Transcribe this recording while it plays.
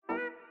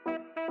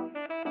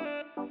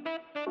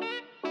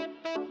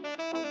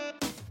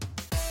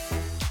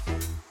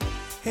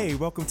Hey,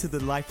 welcome to the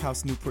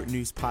Lifehouse Newport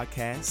News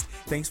podcast.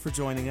 Thanks for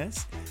joining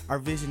us. Our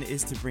vision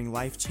is to bring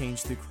life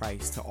change through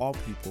Christ to all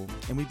people,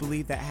 and we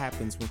believe that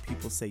happens when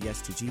people say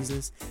yes to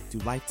Jesus, do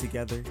life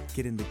together,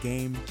 get in the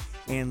game,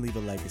 and leave a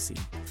legacy.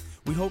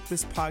 We hope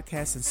this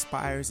podcast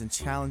inspires and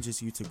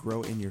challenges you to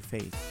grow in your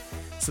faith.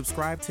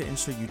 Subscribe to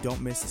ensure you don't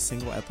miss a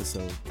single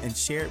episode, and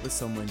share it with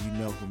someone you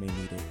know who may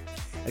need it.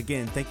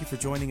 Again, thank you for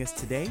joining us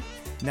today.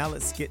 Now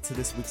let's get to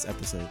this week's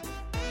episode.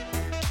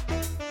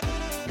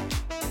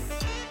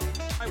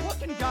 What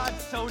can God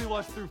show to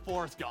us through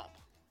Forrest Gump?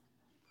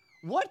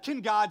 What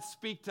can God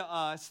speak to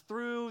us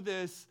through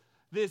this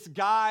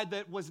guy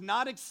that was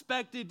not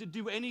expected to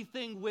do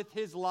anything with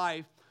his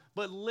life,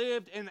 but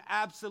lived an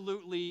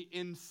absolutely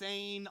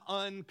insane,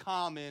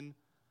 uncommon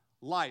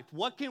life?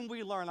 What can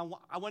we learn?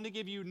 I want to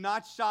give you,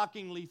 not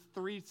shockingly,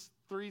 three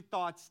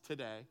thoughts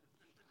today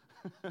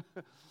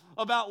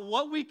about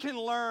what we can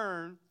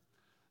learn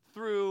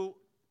through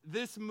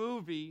this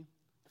movie,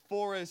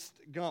 Forrest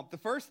Gump. The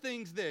first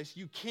thing's this: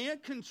 you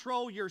can't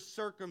control your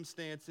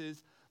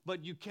circumstances,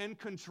 but you can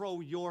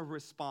control your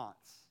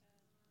response.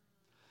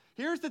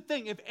 Here's the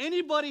thing: if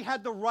anybody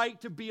had the right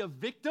to be a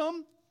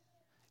victim,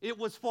 it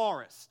was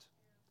Forrest.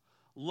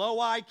 Low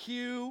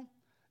IQ,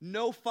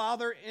 no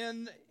father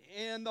in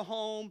the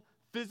home,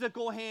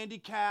 physical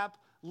handicap,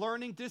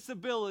 learning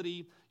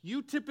disability.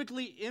 You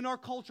typically, in our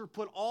culture,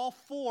 put all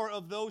four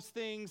of those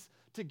things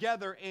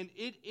together, and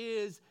it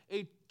is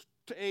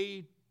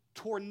a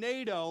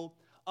tornado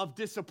of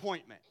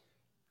disappointment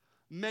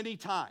many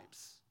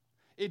times.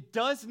 It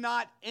does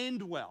not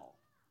end well.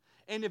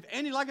 And if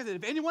anyone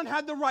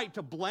had the right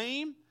to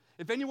blame,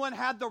 if anyone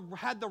had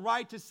the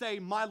right to say,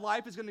 my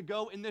life is going to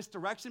go in this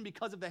direction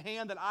because of the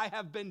hand that I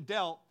have been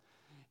dealt,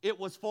 it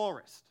was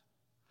Forrest.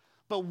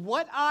 But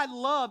what I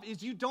love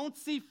is you don't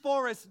see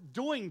Forrest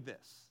doing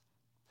this.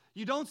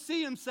 You don't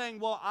see him saying,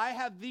 well, I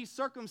have these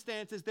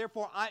circumstances,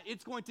 therefore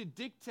it's going to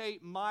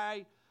dictate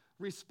my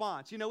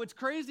response. You know, it's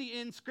crazy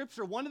in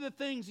Scripture. One of the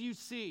things you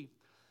see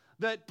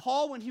that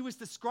Paul, when he was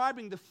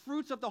describing the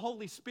fruits of the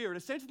Holy Spirit,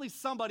 essentially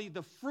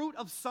the fruit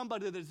of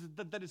somebody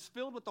that is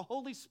filled with the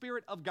Holy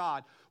Spirit of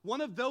God,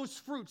 one of those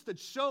fruits that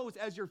shows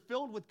as you're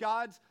filled with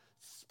God's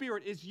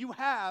Spirit is you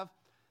have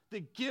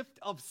the gift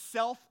of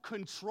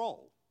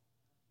self-control.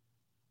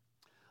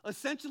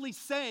 Essentially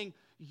saying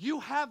you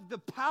have the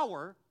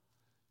power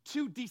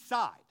to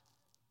decide.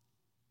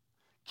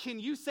 Can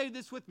you say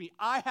this with me?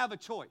 I have a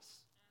choice.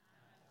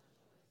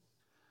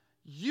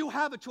 You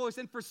have a choice,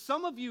 and for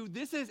some of you,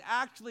 this is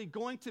actually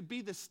going to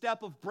be the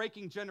step of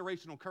breaking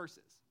generational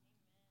curses,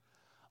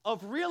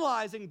 of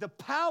realizing the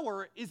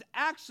power is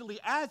actually,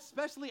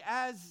 especially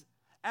as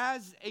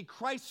a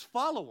Christ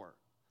follower,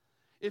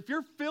 if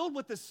you're filled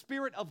with the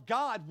Spirit of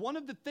God, one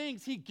of the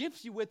things He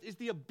gifts you with is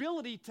the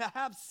ability to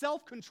have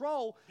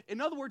self-control.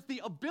 In other words,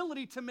 the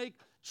ability to make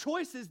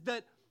choices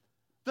that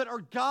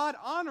are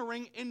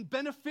God-honoring and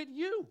benefit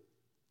you,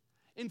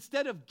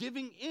 instead of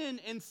giving in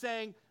and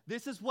saying,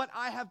 this is what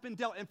I have been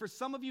dealt. And for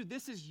some of you,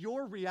 this is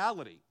your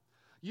reality.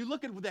 You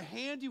look at the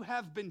hand you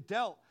have been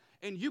dealt,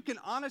 and you can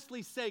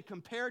honestly say,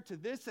 compared to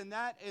this and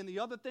that and the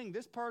other thing,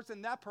 this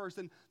person, that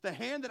person, the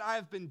hand that I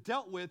have been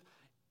dealt with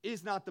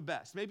is not the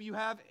best. Maybe you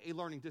have a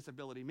learning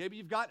disability. Maybe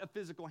you've got a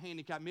physical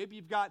handicap. Maybe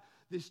you've got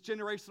this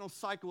generational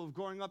cycle of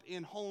growing up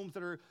in homes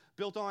that are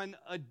built on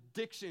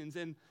addictions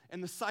and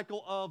the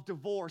cycle of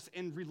divorce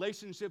and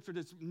relationships, or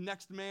this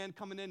next man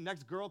coming in,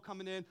 next girl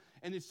coming in,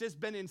 and it's just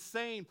been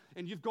insane,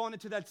 and you've gone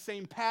into that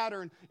same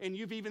pattern, and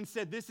you've even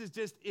said,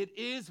 it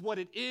is what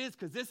it is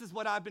because this is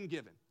what I've been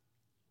given.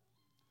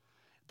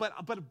 But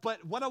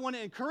what I want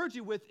to encourage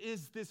you with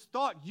is this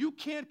thought: you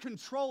can't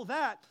control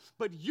that,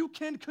 but you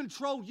can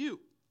control you.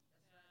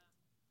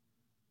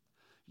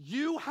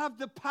 You have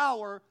the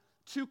power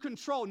to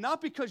control,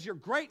 not because you're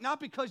great, not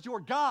because you're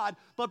God,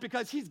 but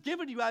because He's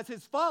given you as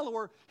His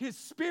follower, His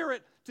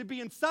Spirit to be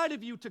inside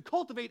of you, to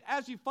cultivate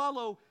as you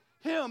follow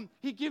Him.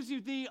 He gives you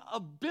the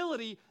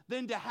ability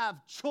then to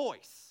have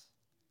choice.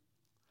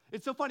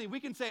 It's so funny. We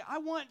can say, I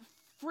want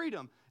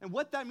freedom. And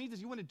what that means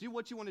is you want to do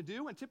what you want to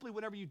do, and typically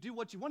whenever you do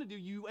what you want to do,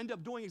 you end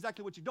up doing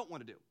exactly what you don't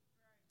want to do.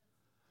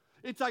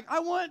 It's like,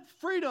 I want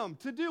freedom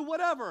to do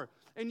whatever,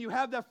 and you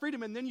have that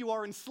freedom, and then you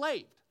are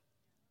enslaved.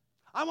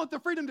 I want the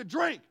freedom to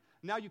drink.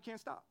 Now you can't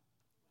stop.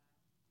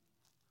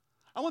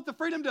 I want the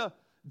freedom to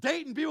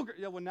date and be with girls.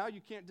 Yeah, well, now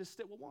you can't just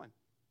sit with one.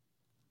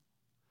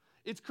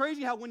 It's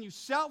crazy how when you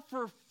shout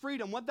for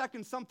freedom, what that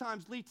can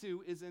sometimes lead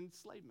to is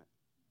enslavement.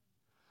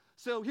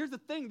 So here's the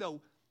thing, though.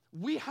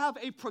 We have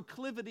a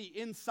proclivity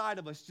inside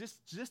of us,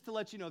 just to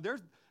let you know.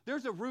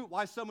 There's a root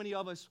why so many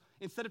of us,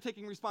 instead of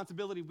taking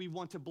responsibility, we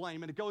want to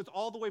blame. And it goes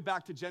all the way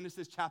back to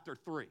Genesis chapter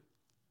 3.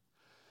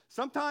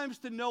 Sometimes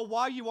to know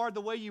why you are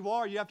the way you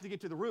are, you have to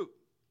get to the root.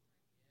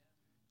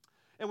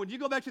 And when you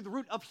go back to the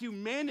root of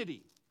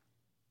humanity,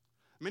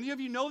 many of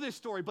you know this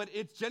story, but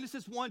it's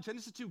Genesis 1,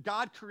 Genesis 2.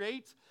 God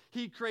creates.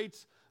 He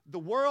creates the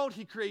world.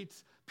 He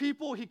creates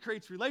people. He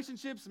creates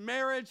relationships,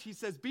 marriage. He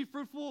says, be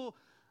fruitful,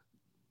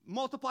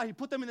 multiply. He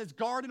put them in His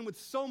garden with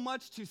so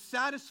much to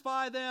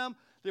satisfy them.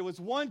 There was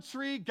one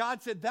tree.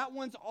 God said, that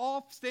one's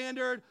off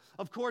standard.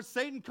 Of course,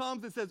 Satan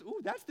comes and says,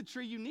 ooh, that's the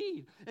tree you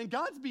need. And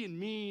God's being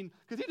mean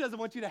because he doesn't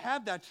want you to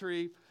have that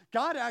tree.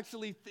 God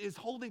actually is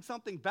holding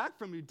something back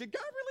from you. Did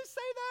God really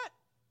say that?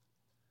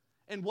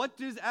 And what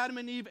does Adam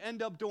and Eve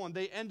end up doing?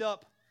 They end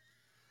up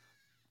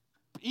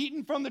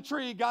eating from the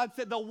tree. God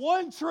said, the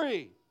one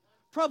tree,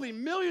 probably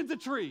millions of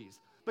trees.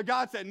 But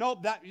God said,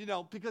 nope,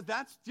 because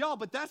that's y'all,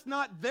 but that's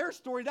not their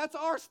story. That's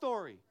our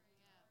story.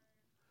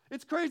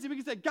 It's crazy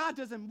because God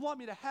doesn't want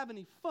me to have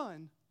any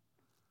fun.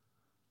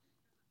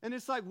 And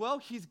it's like, well,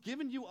 he's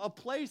given you a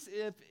place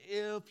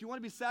if you want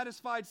to be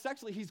satisfied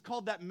sexually. He's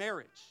called that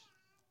marriage.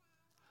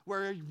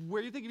 Where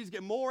you think he's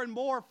getting more and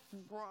more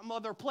from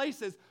other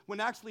places when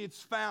actually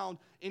it's found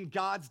in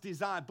God's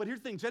design. But here's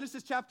the thing,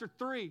 Genesis chapter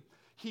 3,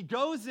 he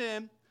goes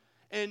in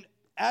and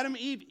Adam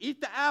and Eve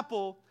eat the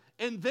apple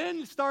and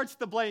then starts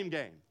the blame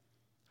game.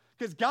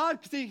 Because God,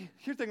 see,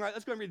 here's the thing, right?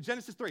 Let's go and read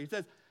Genesis 3. It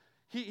says,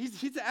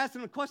 he's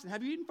asking him a question.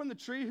 Have you eaten from the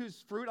tree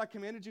whose fruit I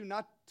commanded you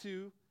not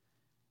to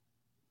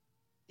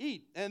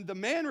eat? And the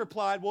man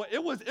replied, well,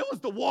 it was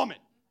the woman.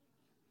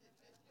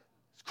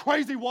 It's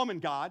crazy woman,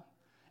 God.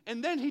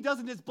 And then he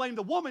doesn't just blame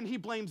the woman, he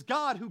blames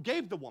God who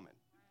gave the woman.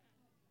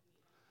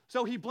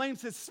 So he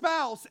blames his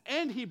spouse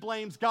and he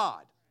blames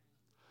God.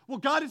 Well,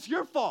 God, it's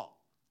your fault.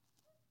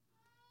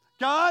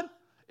 God,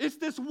 it's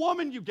this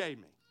woman you gave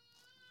me.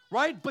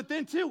 Right? But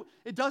then, too,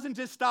 it doesn't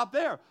just stop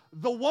there.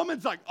 The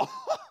woman's like,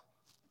 oh,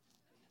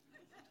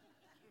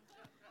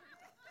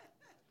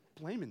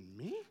 blaming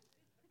me?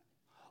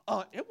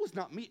 It was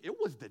not me. It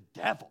was the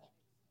devil.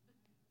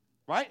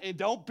 Right?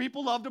 And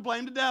people love to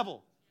blame the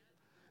devil.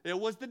 It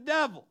was the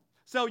devil.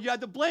 So you had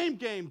the blame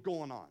game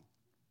going on.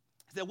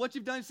 He said, what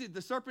you've done,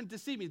 the serpent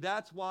deceived me.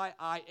 That's why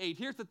I ate.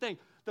 Here's the thing.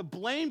 The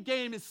blame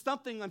game is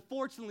something,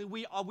 unfortunately,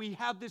 we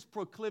have this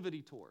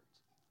proclivity towards.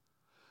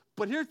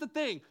 But here's the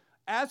thing.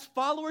 As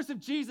followers of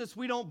Jesus,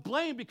 we don't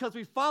blame because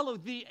we follow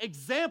the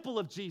example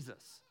of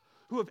Jesus,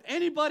 who if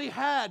anybody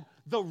had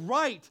the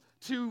right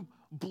to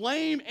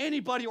blame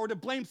anybody or to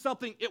blame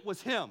something, it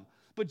was him.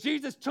 But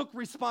Jesus took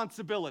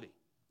responsibility.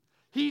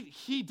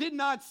 He did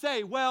not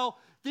say, well,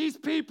 these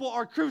people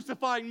are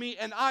crucifying me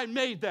and I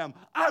made them.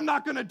 I'm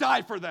not going to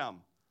die for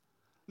them.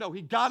 No,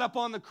 he got up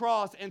on the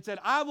cross and said,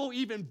 I will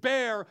even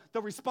bear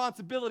the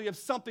responsibility of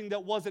something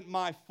that wasn't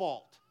my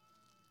fault.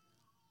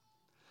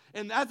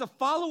 And as a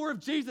follower of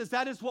Jesus,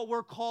 that is what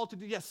we're called to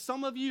do. Yes,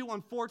 some of you,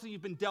 unfortunately,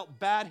 you've been dealt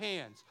bad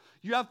hands.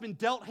 You have been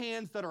dealt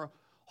hands that are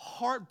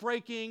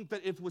heartbreaking,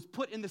 that if it was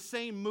put in the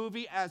same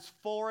movie as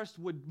Forrest,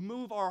 would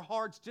move our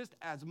hearts just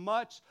as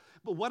much.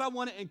 But what I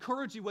want to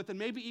encourage you with, and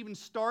maybe even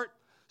start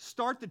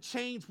the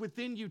change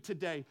within you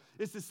today,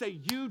 is to say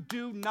you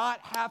do not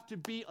have to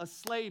be a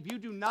slave. You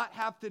do not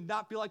have to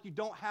not feel like you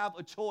don't have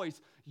a choice.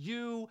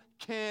 You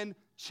can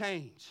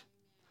change.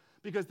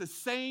 Because the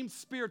same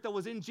Spirit that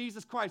was in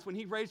Jesus Christ when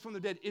he raised from the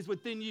dead is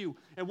within you.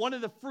 And one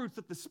of the fruits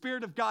that the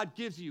Spirit of God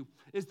gives you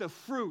is the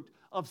fruit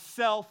of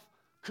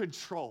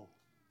self-control.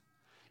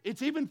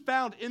 It's even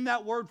found in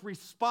that word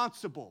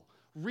responsible.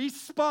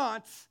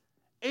 Response,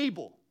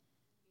 able.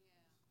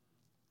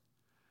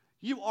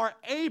 You are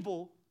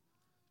able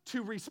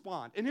to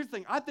respond. And here's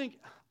the thing.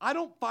 I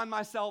don't find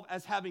myself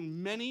as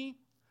having many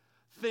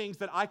things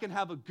that I can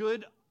have a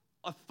good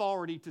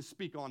authority to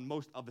speak on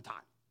most of the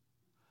time.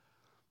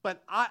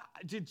 But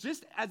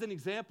just as an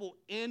example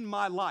in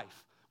my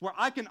life, where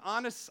I can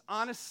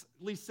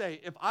honestly say,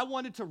 if I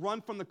wanted to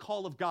run from the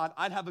call of God,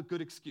 I'd have a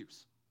good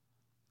excuse.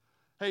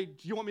 Hey,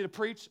 do you want me to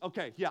preach?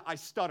 Okay, yeah, I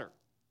stutter.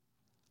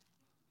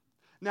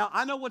 Now,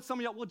 I know what some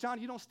of y'all, well,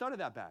 John, you don't stutter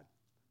that bad.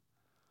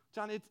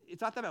 John,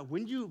 it's not that bad.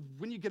 When you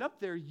get up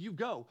there, you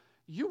go.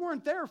 You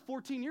weren't there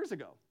 14 years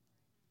ago.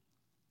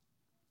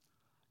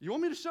 You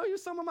want me to show you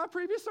some of my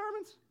previous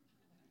sermons?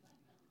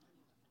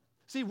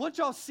 See, what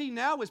y'all see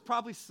now is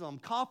probably some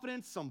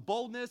confidence, some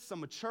boldness, some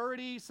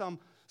maturity, some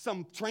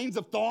trains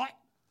of thought.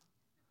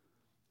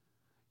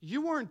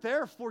 You weren't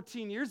there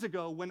 14 years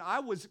ago when I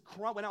was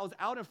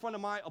out in front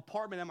of my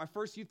apartment at my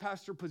first youth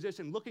pastor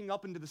position, looking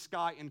up into the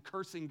sky and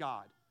cursing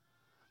God.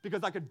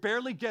 Because I could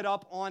barely get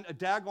up on a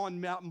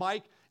daggone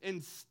mic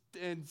and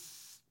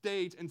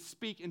stage and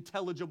speak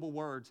intelligible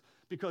words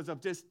because of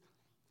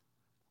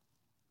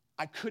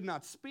I could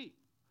not speak.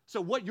 So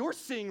what you're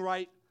seeing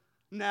right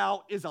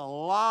now is a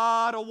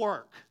lot of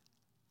work,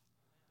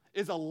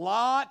 is a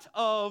lot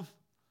of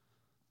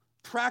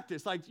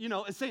practice. Like,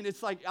 it's saying,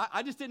 it's like,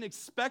 I just didn't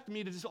expect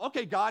me to just,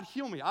 okay, God,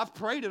 heal me. I've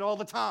prayed it all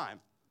the time.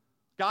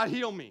 God,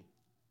 heal me.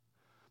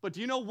 But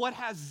do you know what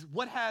has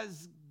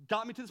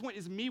got me to this point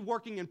is me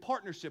working in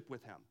partnership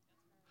with him,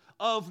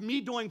 of me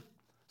doing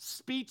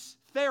speech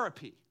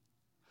therapy,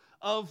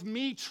 of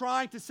me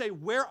trying to say,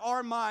 where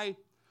are my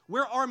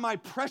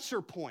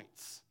pressure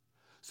points?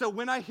 So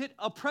when I hit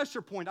a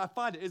pressure point, I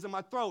find it. Is it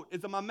my throat?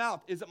 Is it my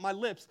mouth? Is it my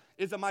lips?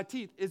 Is it my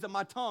teeth? Is it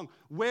my tongue?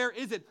 Where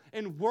is it?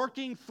 And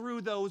working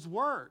through those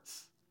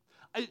words.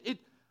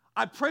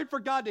 I prayed for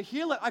God to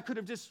heal it. I could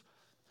have just,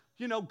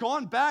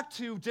 gone back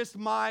to just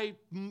my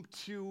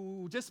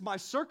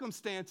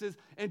circumstances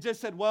and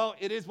just said, well,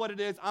 it is what it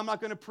is. I'm not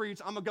going to preach.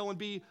 I'm going to go and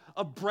be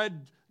a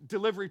bread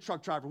delivery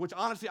truck driver, which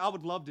honestly, I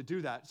would love to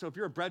do that. So if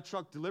you're a bread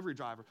truck delivery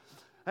driver,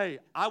 hey,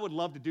 I would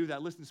love to do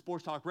that. Listen to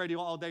sports talk radio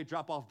all day,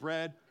 drop off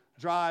bread,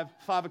 drive,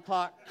 5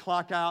 o'clock,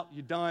 clock out,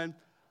 you're done.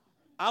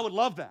 I would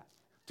love that,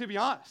 to be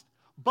honest.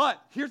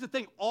 But here's the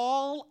thing.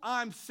 All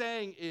I'm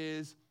saying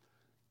is,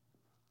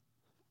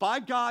 by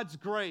God's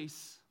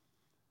grace,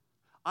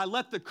 I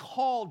let the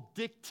call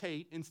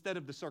dictate instead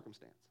of the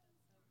circumstance.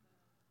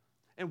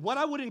 And what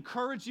I would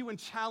encourage you and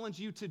challenge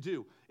you to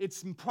do,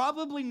 it's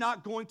probably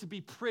not going to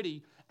be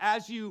pretty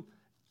as you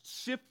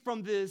shift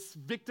from this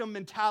victim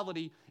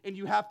mentality and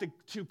you have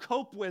to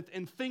cope with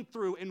and think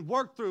through and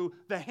work through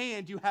the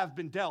hand you have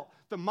been dealt,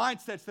 the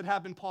mindsets that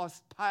have been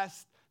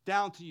passed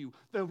down to you,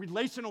 the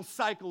relational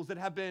cycles that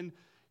have been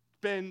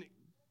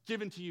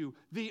given to you,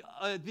 the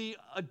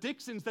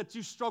addictions that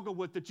you struggle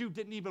with that you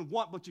didn't even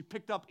want but you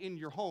picked up in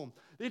your home.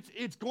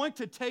 It's going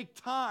to take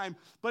time,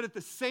 but at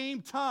the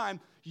same time,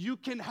 you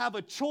can have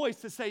a choice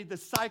to say the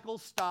cycle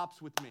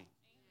stops with me.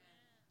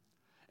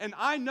 And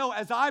I know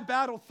as I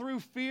battle through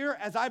fear,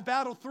 as I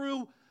battle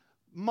through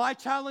my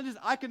challenges,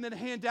 I can then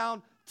hand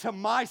down to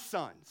my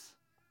sons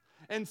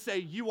and say,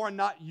 you are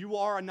not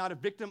a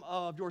victim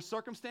of your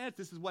circumstance.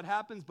 This is what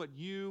happens, but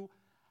you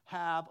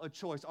have a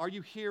choice. Are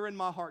you hearing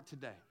my heart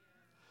today?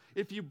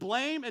 If you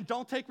blame and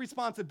don't take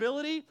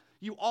responsibility,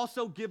 you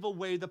also give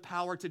away the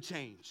power to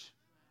change.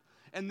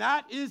 And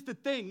that is the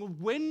thing.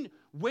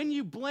 When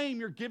you blame,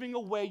 you're giving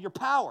away your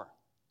power.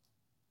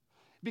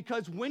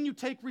 Because when you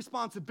take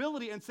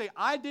responsibility and say,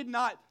 I did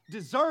not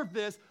deserve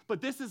this,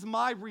 but this is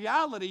my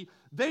reality,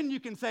 then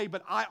you can say,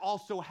 but I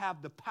also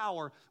have the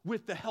power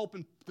with the help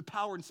and the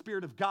power and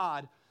spirit of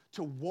God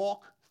to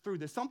walk through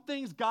this. Some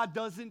things God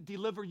doesn't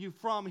deliver you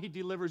from, he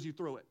delivers you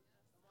through it.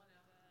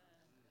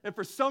 And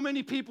for so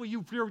many people,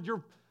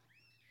 you're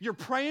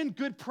praying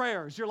good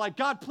prayers. You're like,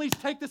 God, please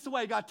take this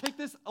away. God, take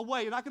this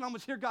away. And I can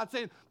almost hear God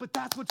saying, but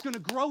that's what's going to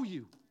grow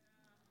you.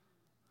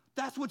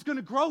 That's what's going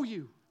to grow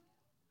you.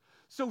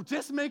 So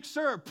just make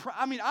sure.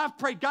 I've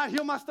prayed, God,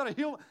 heal my stutter,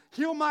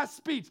 heal my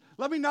speech.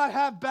 Let me not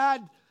have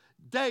bad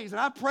days.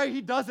 And I pray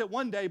he does it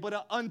one day.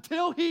 But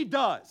until he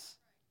does,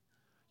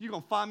 you're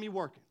going to find me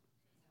working.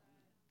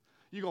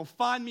 You're going to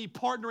find me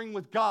partnering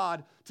with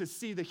God to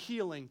see the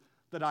healing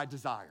that I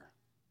desire.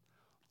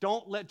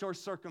 Don't let your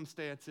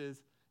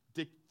circumstances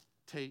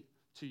dictate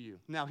to you.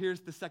 Now,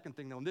 here's the second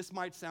thing, though, and this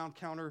might sound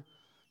counter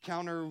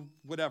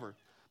whatever,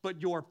 but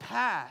your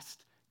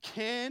past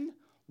can,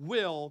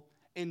 will,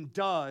 and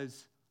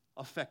does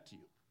affect you.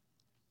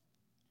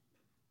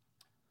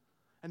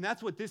 And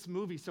that's what this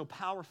movie so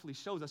powerfully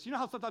shows us. You know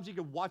how sometimes you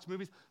can watch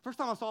movies? First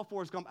time I saw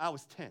Forrest Gump, I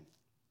was 10.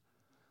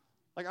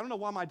 I don't know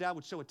why my dad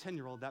would show a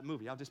 10-year-old that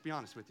movie. I'll just be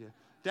honest with you.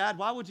 Dad,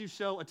 why would you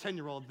show a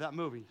 10-year-old that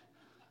movie?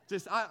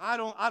 I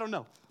don't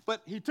know.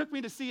 But he took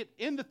me to see it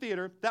in the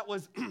theater. That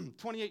was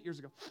 28 years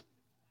ago.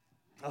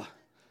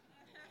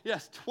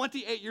 Yes,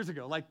 28 years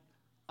ago.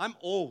 I'm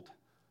old.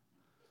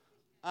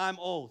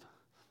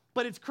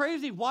 But it's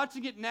crazy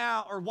watching it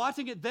now, or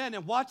watching it then,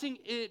 and watching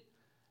it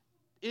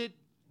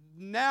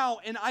now,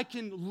 and I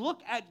can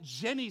look at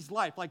Jenny's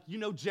life,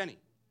 Jenny.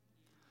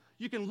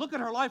 You can look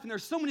at her life, and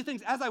there's so many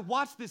things. As I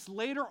watch this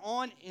later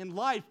on in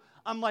life,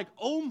 I'm like,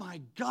 oh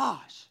my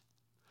gosh.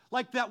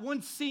 Like that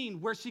one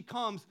scene where she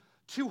comes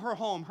to her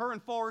home. Her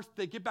and Forrest,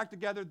 they get back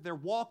together, they're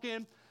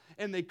walking,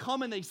 and they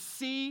come and they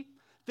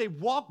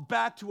walk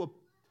back to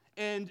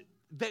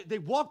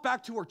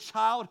her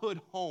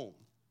childhood home.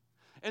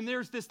 And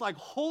there's this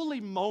holy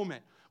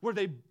moment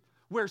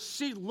where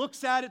she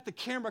looks at it, the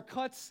camera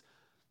cuts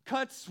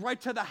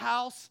right to the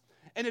house,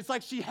 and it's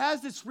like she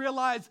has this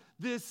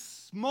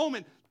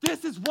moment,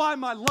 this is why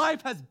my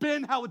life has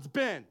been how it's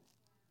been.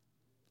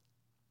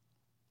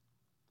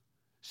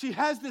 She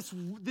has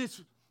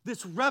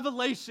this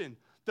revelation.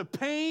 The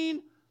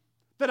pain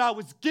that I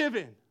was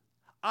given,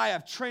 I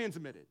have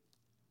transmitted.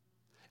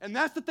 And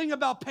that's the thing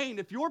about pain.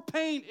 If your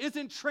pain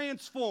isn't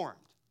transformed,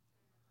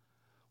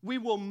 we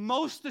will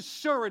most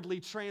assuredly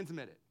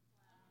transmit it.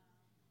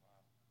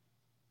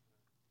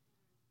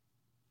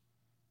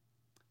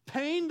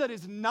 Pain that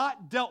is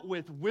not dealt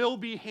with will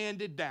be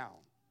handed down.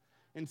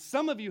 And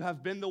some of you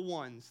have been the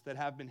ones that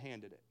have been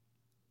handed it.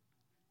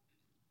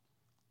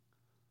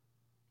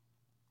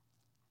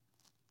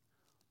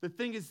 The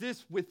thing is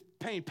this with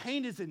pain.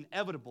 Pain is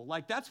inevitable.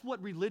 That's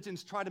what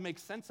religions try to make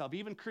sense of,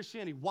 even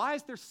Christianity. Why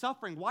is there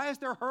suffering? Why is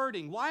there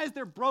hurting? Why is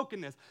there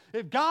brokenness?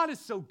 If God is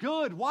so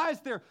good, why is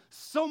there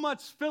so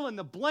much fill in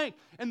the blank?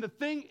 And the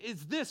thing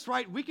is this,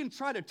 right? We can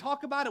try to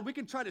talk about it. We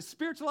can try to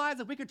spiritualize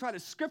it. We can try to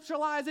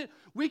scripturalize it.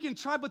 We can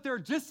try, but there are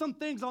just some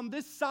things on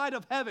this side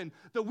of heaven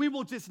that we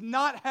will just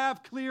not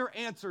have clear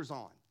answers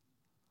on.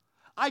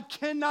 I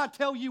cannot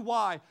tell you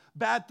why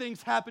bad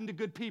things happen to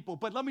good people,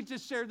 but let me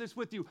just share this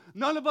with you.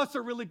 None of us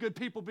are really good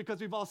people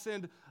because we've all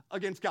sinned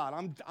against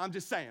God. I'm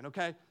just saying,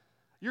 okay?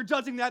 You're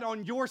judging that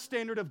on your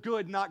standard of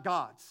good, not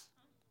God's.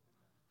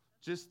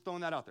 Just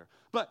throwing that out there.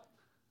 But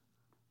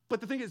But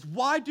the thing is,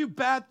 why do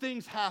bad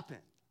things happen?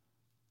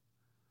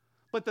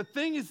 But the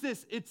thing is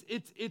this,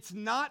 it's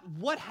not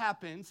what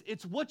happens,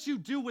 it's what you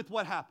do with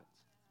what happens.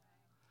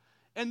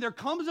 And there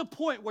comes a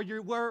point where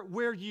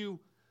you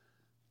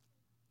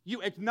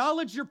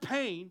acknowledge your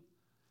pain.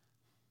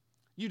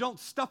 You don't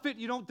stuff it,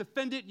 you don't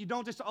defend it, you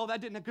don't just, oh, that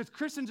didn't, because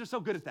Christians are so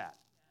good at that.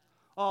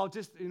 Oh,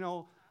 just,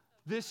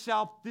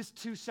 this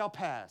too shall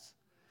pass.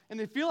 And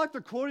they feel like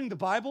they're quoting the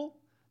Bible.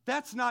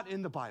 That's not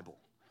in the Bible.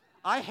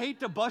 I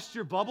hate to bust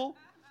your bubble.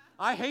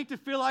 I hate to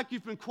feel like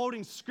you've been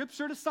quoting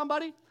scripture to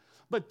somebody,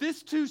 but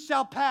this too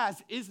shall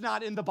pass is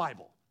not in the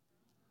Bible.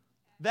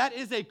 That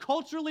is a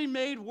culturally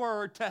made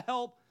word to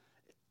help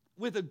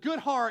with a good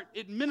heart.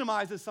 It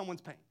minimizes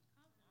someone's pain.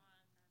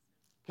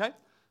 Okay?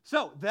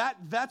 So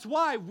that's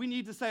why we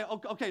need to say,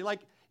 okay,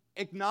 like,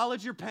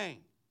 acknowledge your pain.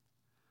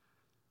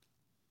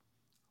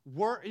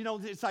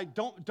 It's like,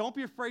 don't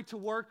be afraid to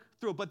work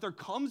through it. But there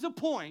comes a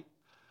point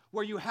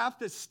where you have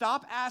to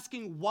stop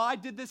asking, why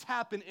did this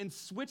happen, and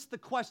switch the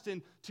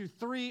question to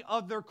 3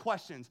 other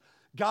questions.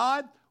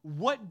 God,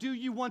 what do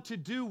you want to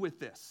do with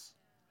this?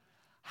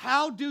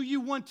 How do you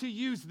want to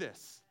use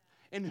this?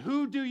 And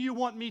who do you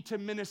want me to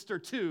minister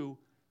to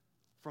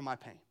for my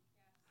pain?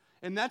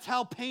 And that's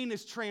how pain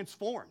is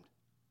transformed.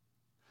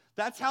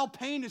 That's how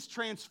pain is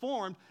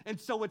transformed, and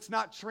so it's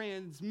not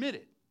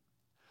transmitted.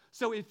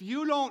 So if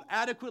you don't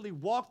adequately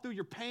walk through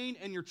your pain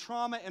and your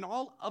trauma and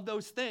all of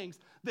those things,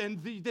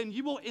 then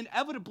you will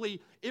inevitably,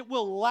 it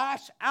will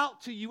lash out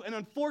to you, and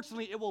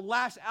unfortunately, it will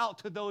lash out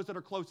to those that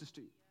are closest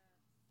to you.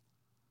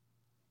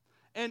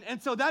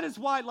 And so that is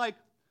why, like,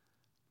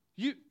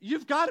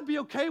 you've got to be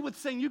okay with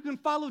saying you can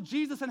follow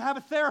Jesus and have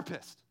a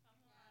therapist.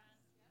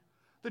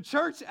 The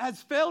church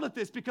has failed at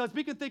this because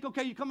we can think,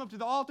 okay, you come up to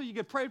the altar, you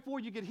get prayed for,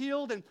 you get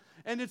healed,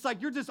 and it's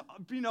like you're just,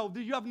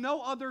 you have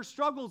no other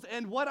struggles.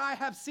 And what I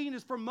have seen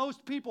is for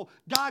most people,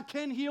 God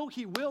can heal,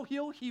 He will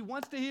heal, He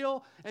wants to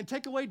heal and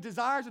take away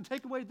desires and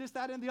take away this,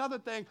 that, and the other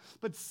thing.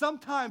 But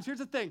sometimes, here's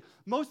the thing,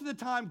 most of the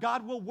time,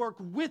 God will work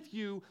with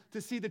you to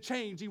see the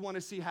change you want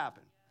to see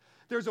happen.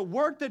 There's a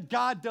work that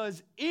God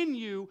does in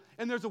you,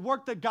 and there's a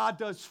work that God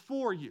does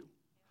for you.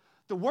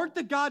 The work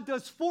that God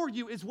does for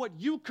you is what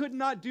you could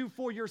not do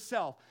for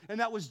yourself.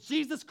 And that was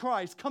Jesus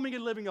Christ coming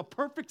and living a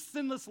perfect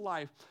sinless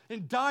life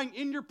and dying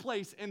in your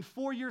place and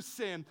for your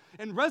sin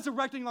and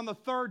resurrecting on the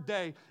 3rd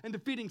day and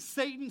defeating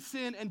Satan,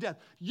 sin, and death.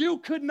 You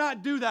could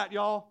not do that,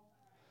 y'all.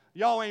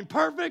 Y'all ain't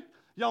perfect.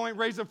 Y'all ain't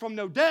raising from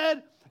no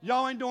dead.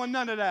 Y'all ain't doing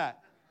none of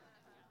that.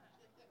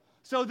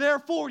 So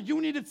therefore,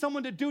 you needed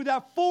someone to do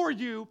that for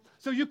you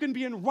so you can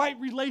be in right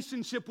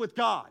relationship with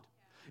God.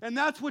 And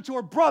that's what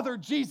your brother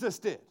Jesus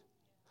did.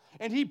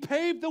 And He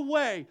paved the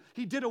way.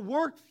 He did a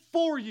work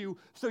for you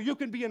so you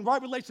can be in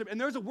right relationship. And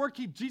there's a work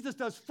Jesus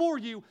does for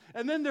you.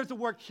 And then there's a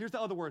work, here's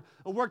the other word,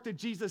 a work that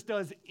Jesus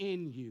does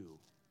in you.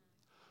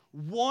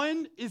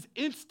 One is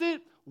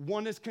instant,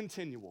 one is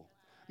continual.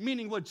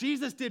 Meaning what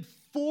Jesus did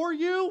for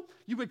you,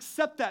 you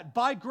accept that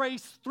by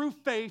grace through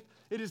faith.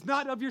 It is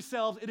not of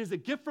yourselves. It is a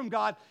gift from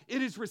God.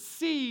 It is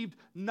received,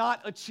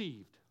 not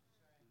achieved.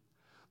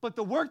 But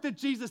the work that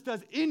Jesus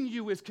does in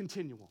you is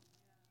continual.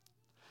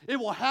 It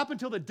will happen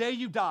till the day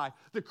you die.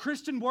 The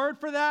Christian word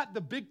for that,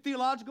 the big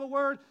theological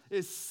word,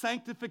 is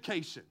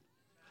sanctification.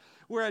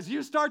 Whereas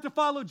you start to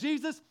follow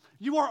Jesus,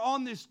 you are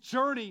on this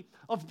journey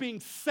of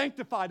being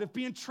sanctified, of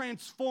being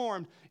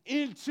transformed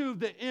into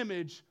the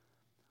image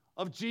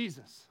of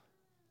Jesus.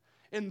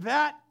 And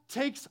that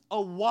takes a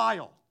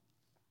while.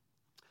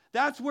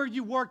 That's where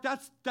you work.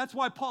 That's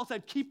why Paul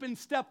said, keep in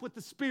step with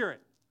the Spirit.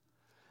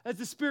 As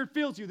the Spirit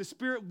fills you, the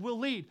Spirit will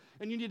lead.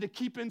 And you need to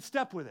keep in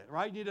step with it,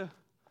 right? You need to...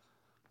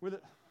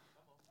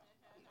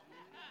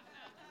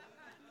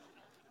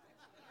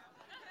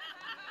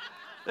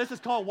 This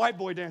is called white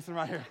boy dancing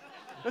right here.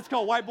 This is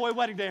called white boy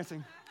wedding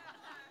dancing.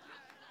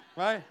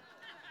 Right?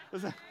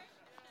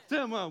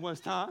 Tell me when it's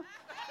time.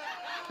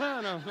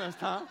 I know when it's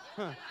time.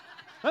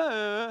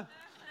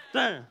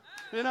 Damn.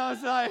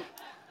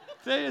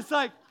 It's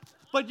like,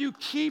 but you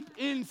keep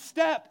in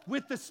step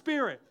with the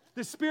Spirit.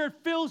 The Spirit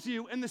fills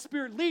you and the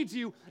Spirit leads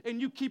you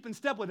and you keep in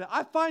step with it.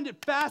 I find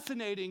it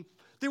fascinating.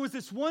 There was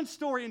this one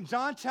story in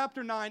John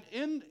chapter 9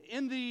 in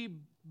the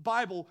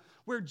Bible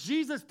where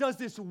Jesus does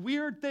this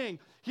weird thing.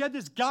 He had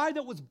this guy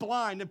that was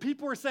blind, and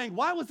people were saying,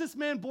 why was this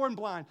man born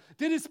blind?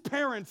 Did his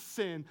parents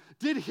sin?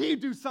 Did he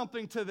do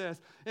something to this?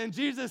 And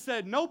Jesus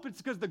said, nope,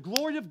 it's because the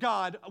glory of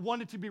God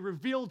wanted to be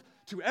revealed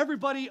to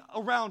everybody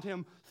around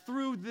him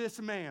through this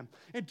man.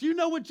 And do you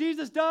know what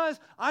Jesus does?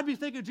 I'd be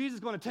thinking Jesus is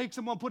going to take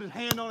someone, put his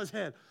hand on his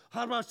head.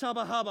 Haba,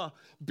 shaba, haba,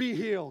 be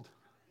healed.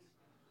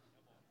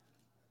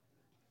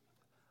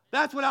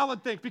 That's what I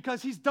would think,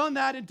 because he's done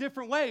that in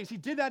different ways. He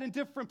did that in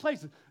different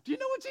places. Do you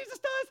know what Jesus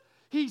does?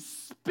 He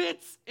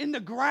spits in the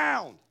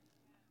ground.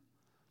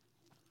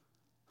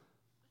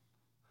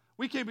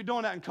 We can't be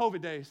doing that in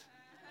COVID days.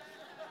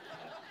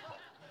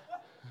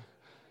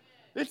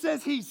 It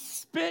says he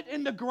spit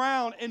in the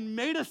ground and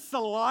made a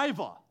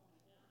saliva.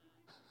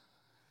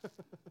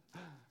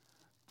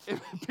 If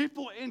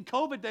people in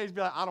COVID days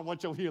be like, I don't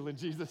want your healing,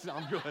 Jesus.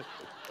 I'm good.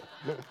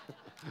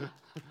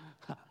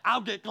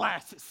 I'll get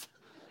glasses.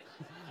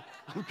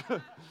 I'm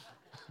good.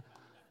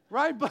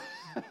 Right?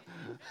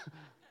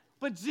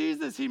 But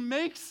Jesus, he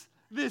makes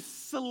this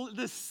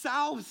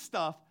salve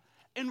stuff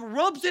and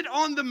rubs it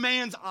on the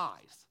man's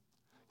eyes.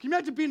 Can you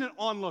imagine being an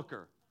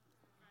onlooker?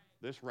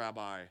 This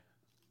rabbi,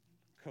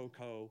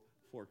 cuckoo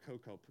for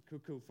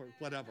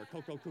whatever,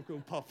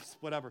 cuckoo puffs,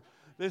 whatever.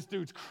 This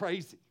dude's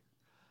crazy.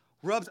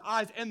 Rubs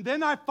eyes. And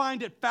then I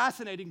find it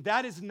fascinating.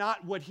 That is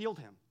not what healed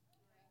him.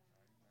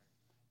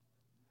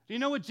 Do you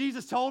know what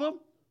Jesus told him?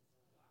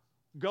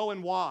 Go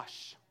and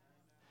wash.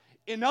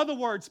 In other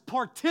words,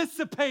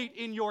 participate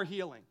in your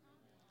healing.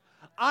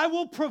 I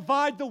will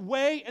provide the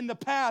way and the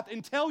path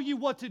and tell you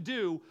what to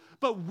do,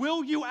 but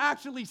will you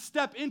actually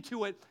step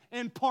into it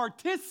and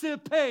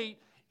participate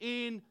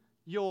in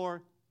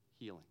your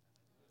healing?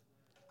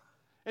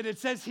 And it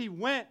says he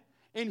went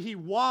and he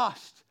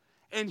washed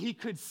and he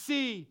could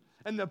see,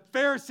 and the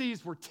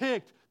Pharisees were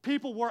ticked.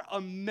 People were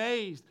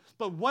amazed.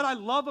 But what I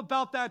love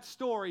about that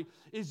story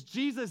is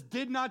Jesus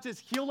did not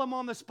just heal him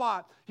on the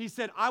spot. He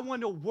said, I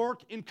want to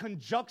work in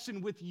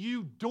conjunction with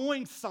you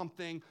doing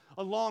something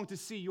along to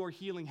see your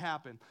healing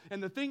happen.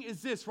 And the thing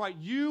is this, right?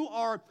 You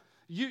are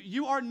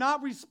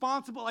not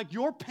responsible. Like,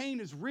 your pain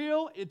is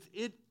real.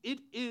 It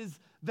is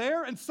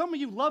there. And some of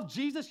you love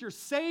Jesus. You're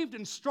saved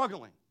and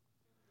struggling.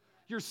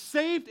 You're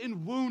saved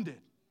and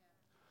wounded.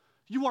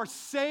 You are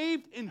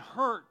saved and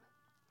hurt.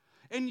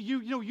 And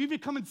you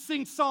become and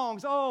sing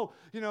songs. Oh,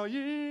 you know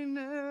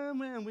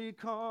when we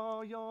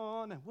call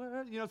your name.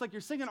 It's like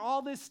you're singing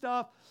all this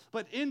stuff,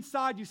 but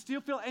inside you still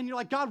feel, and you're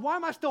like, God, why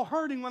am I still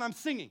hurting when I'm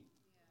singing?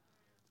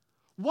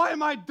 Why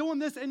am I doing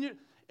this? And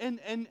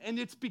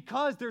it's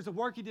because there's a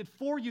work he did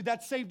for you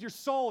that saved your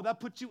soul,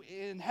 that put you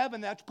in heaven,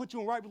 that put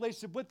you in right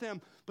relationship with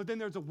him. But then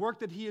there's a work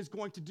that he is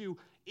going to do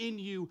in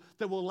you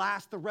that will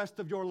last the rest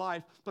of your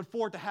life. But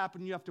for it to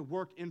happen, you have to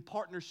work in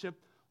partnership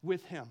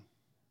with him.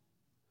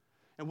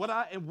 And what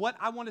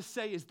I want to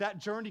say is that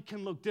journey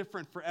can look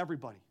different for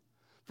everybody.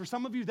 For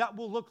some of you, that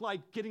will look like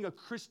getting a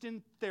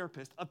Christian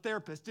therapist,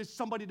 just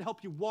somebody to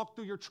help you walk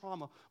through your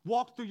trauma,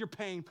 walk through your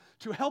pain,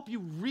 to help you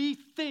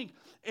rethink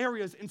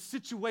areas and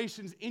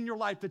situations in your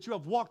life that you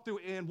have walked through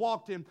and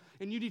walked in,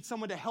 and you need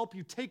someone to help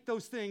you take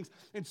those things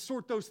and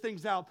sort those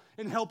things out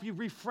and help you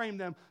reframe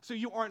them so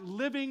you aren't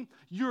living,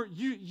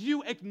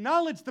 you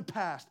acknowledge the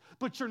past,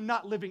 but you're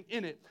not living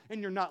in it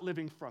and you're not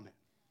living from it.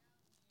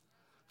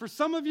 For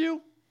some of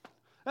you,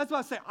 that's why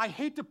I say I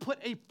hate to put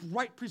a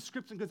right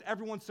prescription because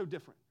everyone's so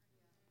different.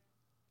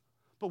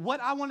 But what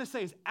I want to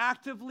say is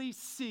actively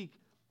seek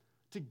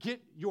to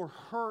get your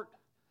hurt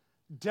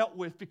dealt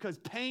with, because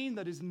pain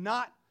that is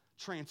not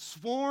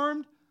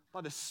transformed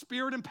by the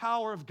Spirit and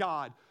power of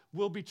God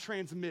will be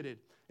transmitted,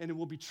 and it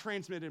will be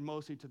transmitted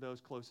mostly to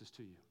those closest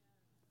to you.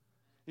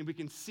 And we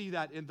can see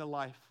that in the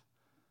life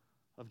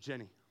of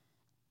Jenny.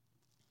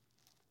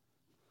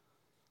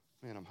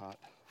 Man, I'm hot.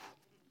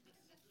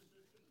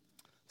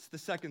 It's the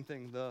second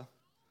thing, the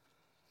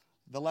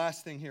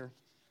last thing here.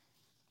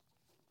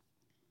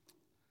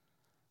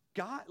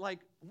 God, like,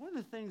 one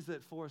of the things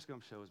that Forrest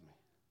Gump shows me,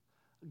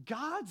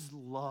 God's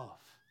love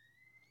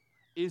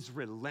is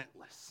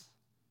relentless.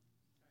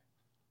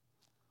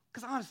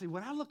 Because honestly,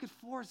 when I look at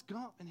Forrest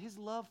Gump and his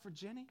love for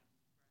Jenny,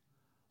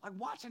 like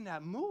watching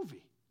that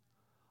movie,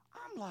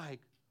 I'm like,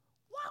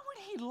 why would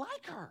he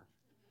like her?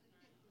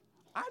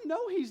 I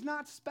know he's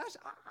not special.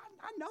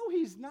 I know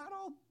he's not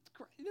all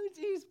crazy.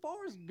 He's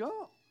Forrest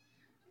Gump.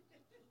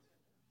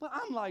 But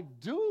I'm like,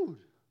 dude,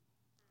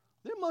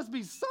 there must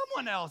be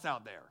someone else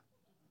out there.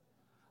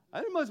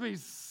 There must be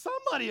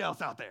somebody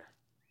else out there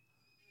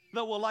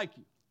that will like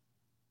you.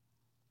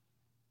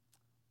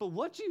 But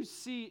what you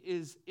see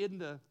is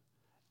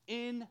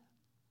in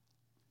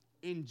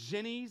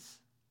Jenny's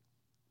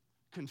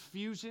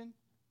confusion,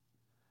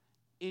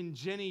 in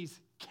Jenny's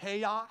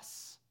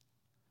chaos,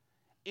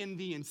 in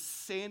the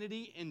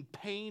insanity and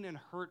pain and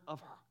hurt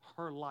of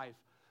her life,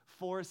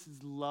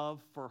 Forrest's love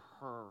for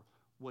her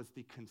was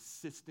the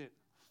consistent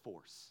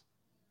force.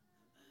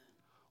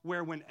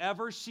 Where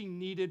whenever she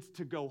needed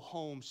to go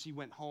home, she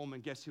went home,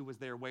 and guess who was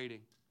there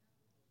waiting?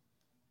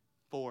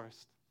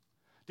 Forrest.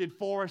 Did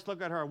Forrest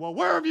look at her? Well,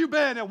 where have you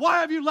been, and why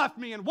have you left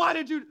me, and why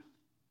did you?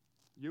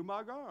 You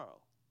my girl.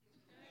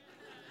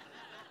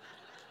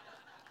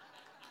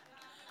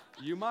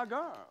 You my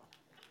girl.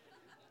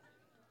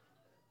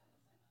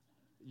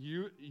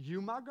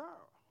 You my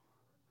girl.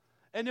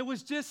 And it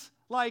was just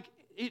like,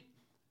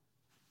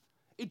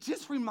 it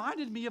just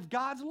reminded me of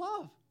God's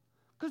love.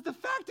 Because the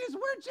fact is,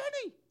 we're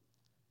Jenny.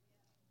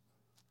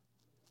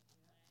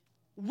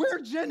 We're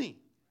Jenny.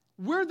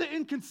 We're the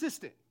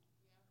inconsistent.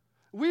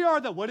 We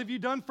are the, what have you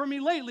done for me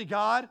lately,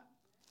 God?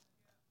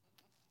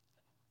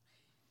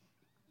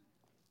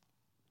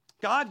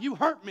 God, you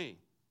hurt me.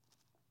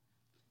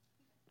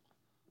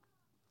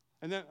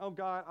 And then, oh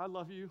God, I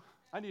love you.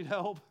 I need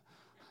help.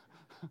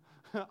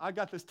 I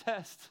got this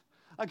test.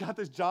 I got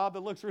this job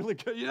that looks really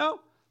good. You know,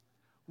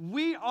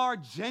 we are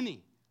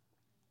Jenny.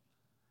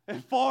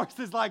 And Forrest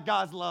is like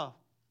God's love.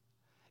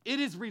 It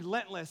is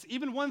relentless.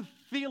 Even one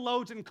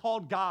theologian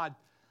called God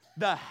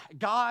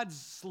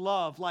God's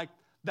love like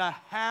the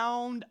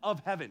hound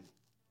of heaven.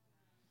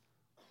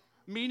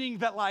 Meaning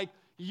that like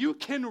you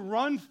can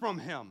run from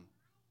him,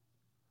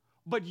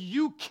 but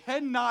you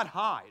cannot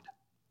hide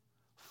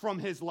from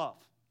his love.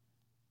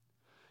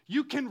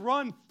 You can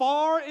run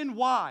far and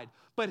wide,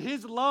 but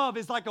his love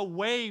is like a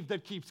wave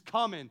that keeps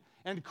coming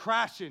and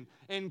crashing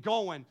and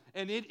going,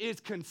 and it is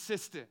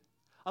consistent.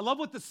 I love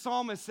what the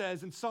psalmist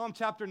says in Psalm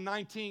chapter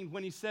 19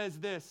 when he says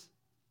this.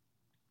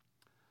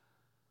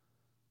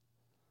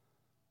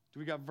 Do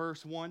we got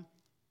verse 1?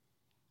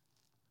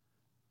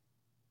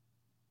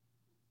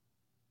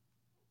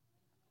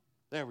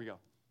 There we go.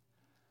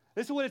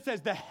 This is what it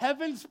says. The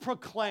heavens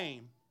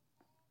proclaim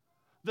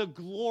the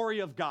glory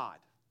of God.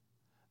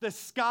 The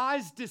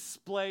skies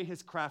display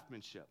his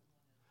craftsmanship.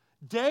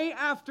 Day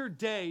after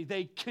day,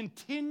 they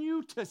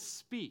continue to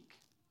speak.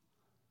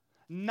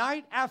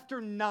 Night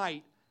after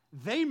night,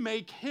 they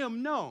make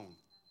him known.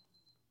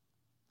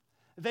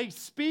 They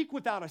speak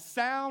without a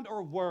sound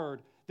or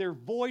word. Their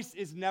voice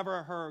is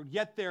never heard,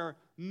 yet their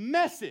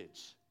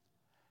message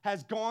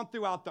has gone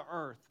throughout the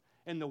earth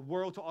and the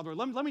world to other.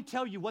 Let me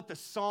tell you what the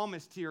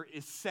psalmist here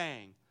is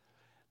saying.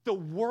 The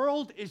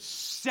world is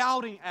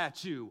shouting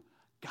at you,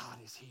 God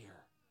is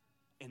here,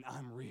 and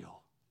I'm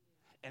real,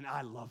 and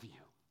I love you,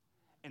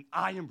 and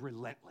I am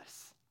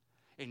relentless.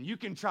 And you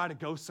can try to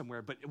go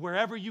somewhere, but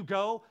wherever you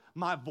go,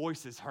 my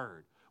voice is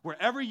heard.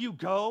 Wherever you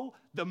go,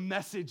 the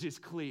message is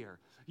clear.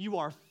 You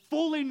are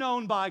fully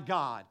known by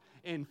God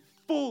and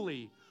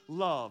fully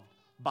loved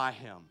by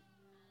him.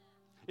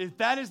 If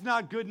that is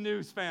not good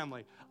news,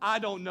 family, I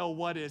don't know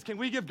what is. Can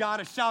we give God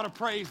a shout of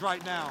praise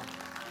right now?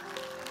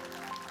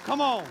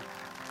 Come on.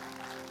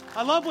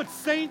 I love what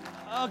St.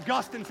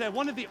 Augustine said,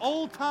 one of the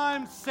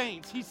old-time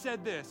saints. He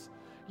said this,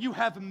 you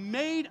have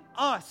made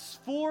us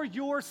for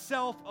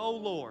yourself, O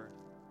Lord,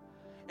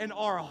 and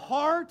our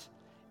heart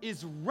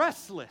is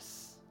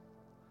restless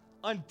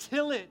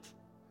until it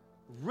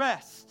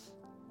rests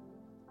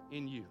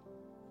in you.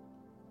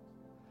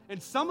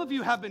 And some of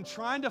you have been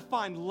trying to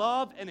find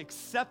love and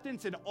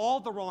acceptance in all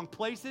the wrong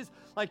places.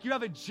 Like you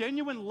have a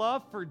genuine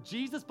love for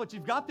Jesus, but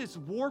you've got this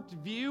warped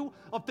view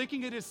of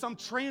thinking it is some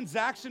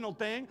transactional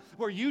thing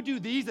where you do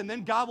these and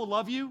then God will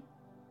love you.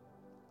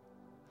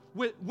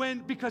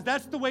 Because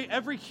that's the way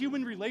every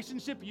human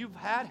relationship you've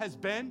had has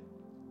been.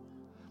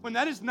 When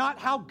that is not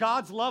how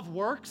God's love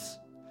works.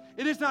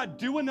 It is not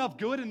do enough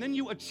good and then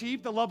you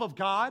achieve the love of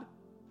God.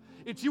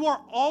 It's you are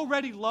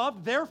already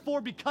loved.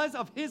 Therefore, because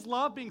of his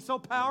love being so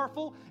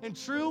powerful and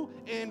true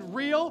and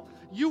real,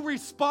 you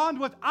respond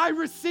with, I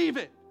receive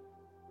it.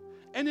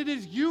 And it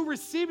is you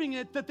receiving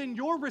it that then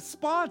your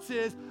response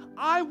is,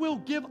 I will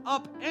give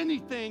up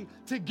anything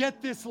to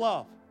get this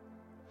love.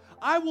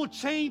 I will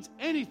change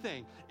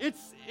anything.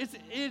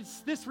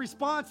 It's this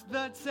response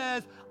that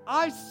says,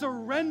 I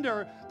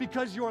surrender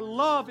because your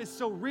love is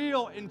so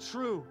real and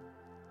true.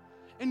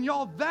 And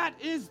y'all, that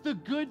is the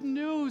good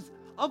news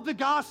of the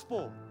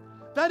gospel.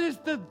 That is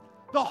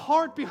the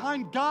heart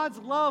behind God's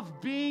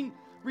love being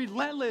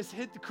relentless.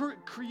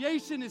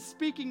 Creation is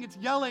speaking, it's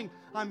yelling,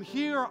 I'm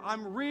here,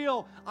 I'm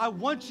real, I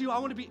want you, I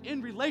want to be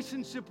in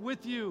relationship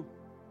with you.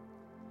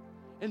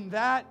 And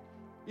that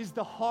is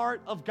the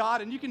heart of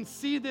God. And you can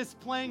see this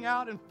playing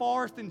out in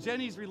Forrest and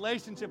Jenny's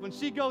relationship. When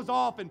she goes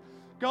off and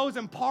goes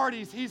and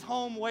parties, he's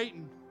home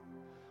waiting.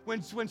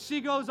 When she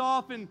goes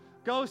off and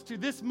goes to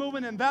this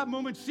movement and that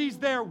movement, she's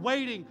there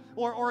waiting.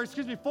 Or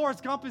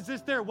Forrest Gump is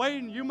just there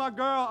waiting. You my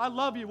girl, I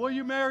love you. Will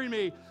you marry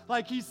me?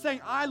 Like he's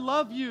saying, I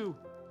love you.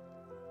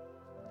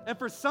 And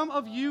for some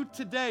of you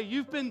today,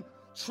 you've been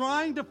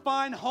trying to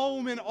find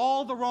home in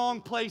all the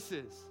wrong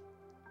places.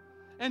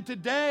 And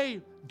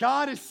today,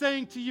 God is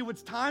saying to you,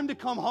 it's time to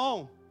come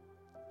home.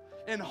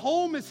 And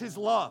home is his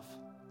love.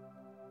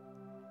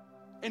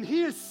 And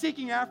he is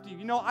seeking after you.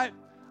 You know, I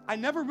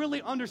never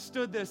really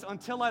understood this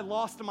until I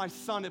lost my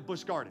son at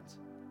Busch Gardens.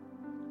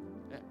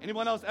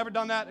 Anyone else ever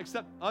done that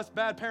except us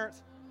bad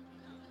parents?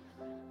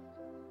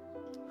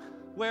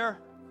 Where,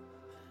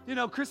 you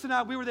know, Chris and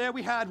I, we were there.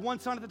 We had one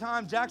son at the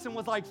time. Jackson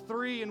was like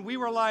 3, and we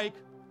were like,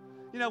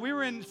 you know, we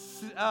were in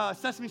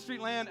Sesame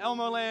Street land,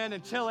 Elmo land,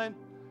 and chilling.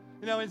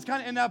 You know, it's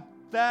kind of in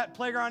that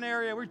playground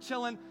area. We're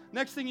chilling.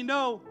 Next thing you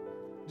know,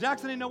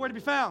 Jackson didn't know where to be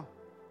found.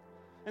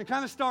 And it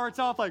kind of starts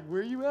off like,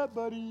 where you at,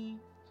 buddy?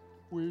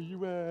 Where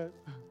you at?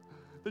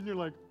 Then you're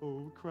like,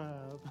 oh,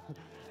 crap.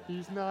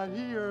 He's not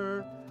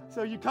here.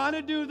 So you kind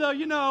of do the,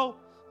 you know,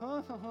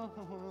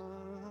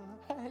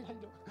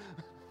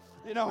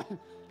 you know,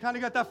 kind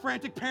of got that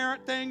frantic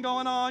parent thing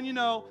going on, you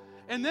know.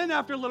 And then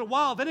after a little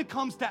while, then it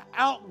comes to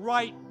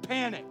outright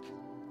panic.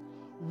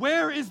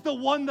 Where is the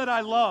one that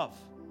I love?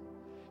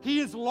 He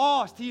is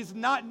lost. He is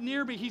not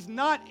near me. He's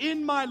not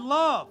in my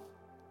love.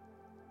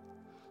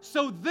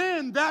 So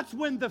then that's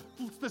when the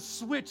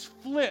switch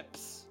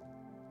flips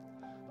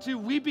to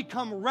we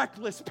become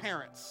reckless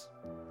parents.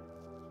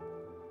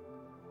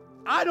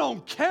 I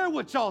don't care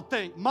what y'all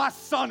think. My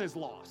son is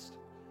lost.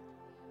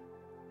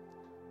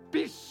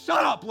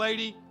 Shut up,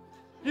 lady.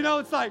 You know,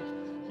 it's like,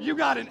 you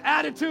got an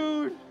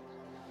attitude.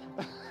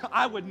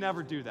 I would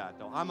never do that,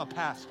 though. I'm a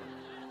pastor.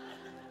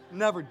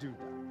 Never do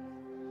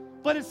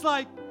that. But it's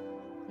like,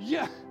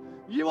 yeah,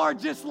 you are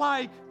just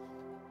like,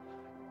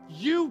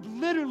 you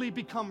literally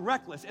become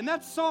reckless. And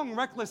that song,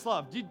 Reckless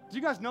Love, do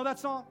you guys know that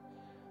song?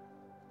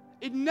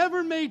 It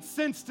never made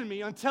sense to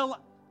me until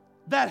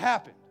that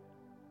happened.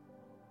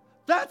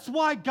 That's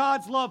why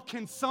God's love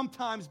can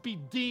sometimes be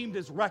deemed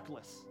as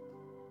reckless.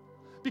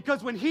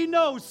 Because when he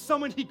knows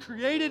someone he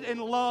created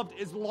and loved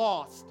is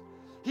lost,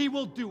 he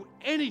will do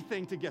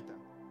anything to get them.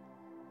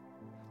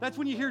 That's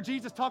when you hear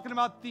Jesus talking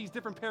about these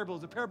different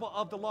parables, the parable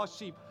of the lost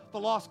sheep, the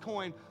lost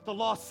coin, the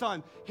lost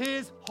son.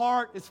 His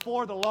heart is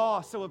for the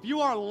lost. So if you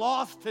are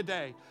lost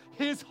today,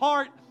 his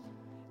heart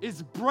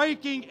is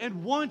breaking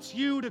and wants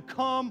you to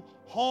come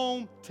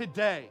home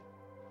today.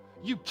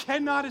 You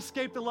cannot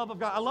escape the love of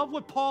God. I love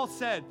what Paul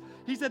said.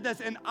 He said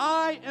this, and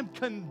I am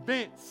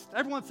convinced,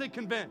 everyone say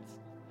convinced,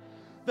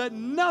 that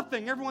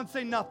nothing, everyone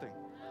say nothing,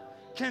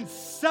 can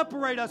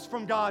separate us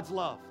from God's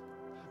love.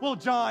 Well,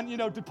 John,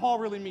 did Paul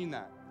really mean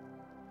that?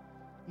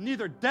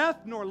 Neither death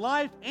nor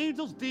life,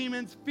 angels,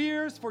 demons,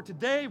 fears for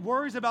today,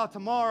 worries about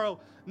tomorrow,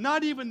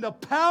 not even the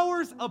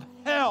powers of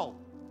hell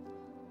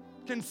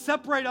can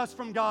separate us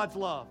from God's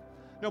love.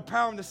 No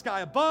power in the sky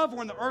above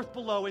or in the earth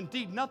below.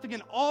 Indeed, nothing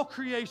in all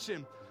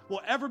creation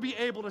will ever be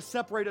able to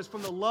separate us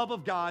from the love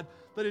of God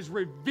that is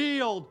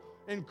revealed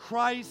in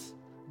Christ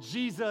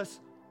Jesus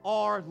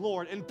our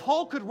Lord. And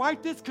Paul could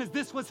write this because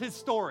this was his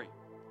story.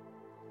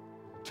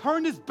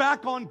 Turned his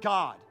back on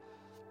God,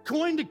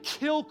 going to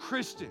kill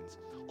Christians.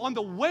 On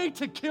the way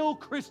to kill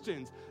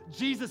Christians,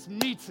 Jesus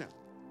meets him,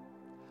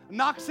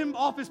 knocks him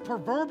off his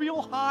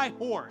proverbial high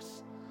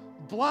horse,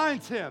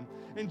 blinds him,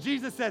 and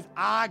Jesus says,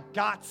 I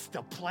got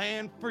the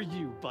plan for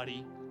you,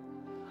 buddy.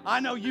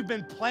 I know you've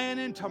been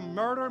planning to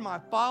murder my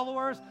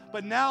followers,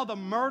 but now the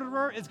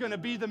murderer is going to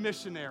be the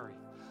missionary.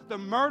 The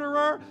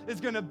murderer is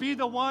going to be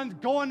the one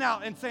going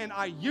out and saying,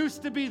 I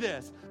used to be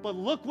this, but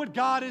look what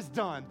God has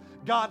done.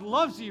 God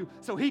loves you,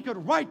 so he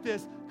could write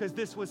this because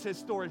this was his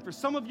story. And for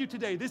some of you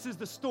today, this is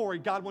the story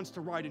God wants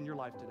to write in your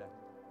life today.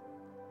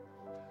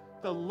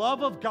 The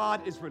love of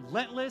God is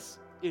relentless.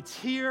 It's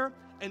here,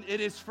 and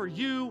it is for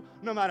you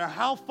no matter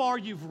how far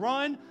you've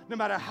run, no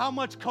matter how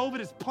much COVID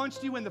has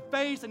punched you in the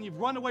face and you've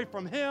run away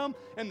from him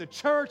and the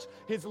church.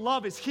 His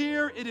love is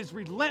here. It is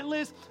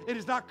relentless. It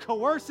is not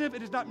coercive.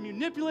 It is not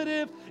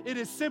manipulative. It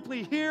is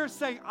simply here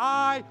saying,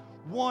 I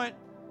want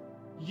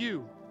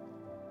you.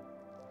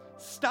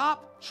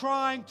 Stop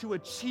trying to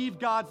achieve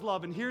God's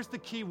love. And here's the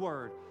key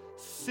word.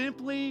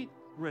 Simply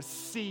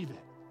receive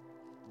it.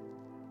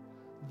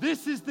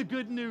 This is the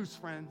good news,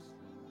 friends.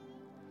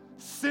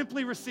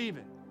 Simply receive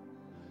it.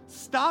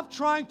 Stop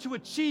trying to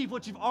achieve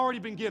what you've already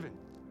been given.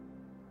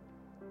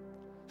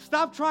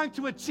 Stop trying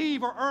to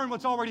achieve or earn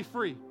what's already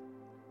free.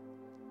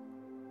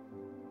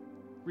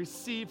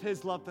 Receive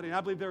his love today. And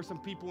I believe there are some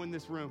people in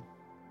this room.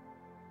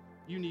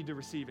 You need to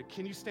receive it.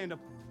 Can you stand up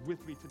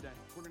with me today?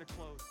 We're going to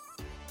close.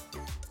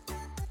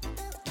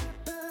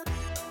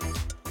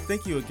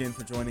 Thank you again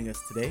for joining us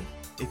today.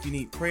 If you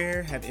need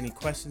prayer, have any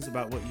questions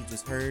about what you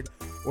just heard,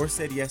 or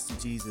said yes to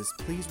Jesus,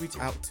 please reach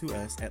out to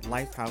us at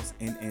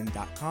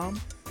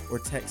lifehousenn.com or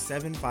text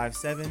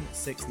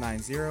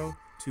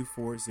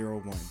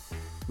 757-690-2401.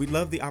 We'd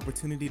love the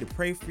opportunity to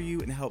pray for you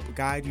and help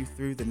guide you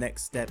through the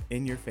next step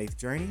in your faith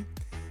journey.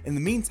 In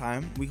the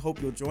meantime, we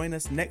hope you'll join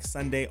us next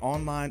Sunday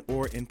online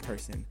or in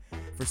person.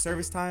 For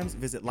service times,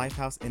 visit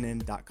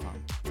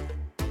lifehousenn.com.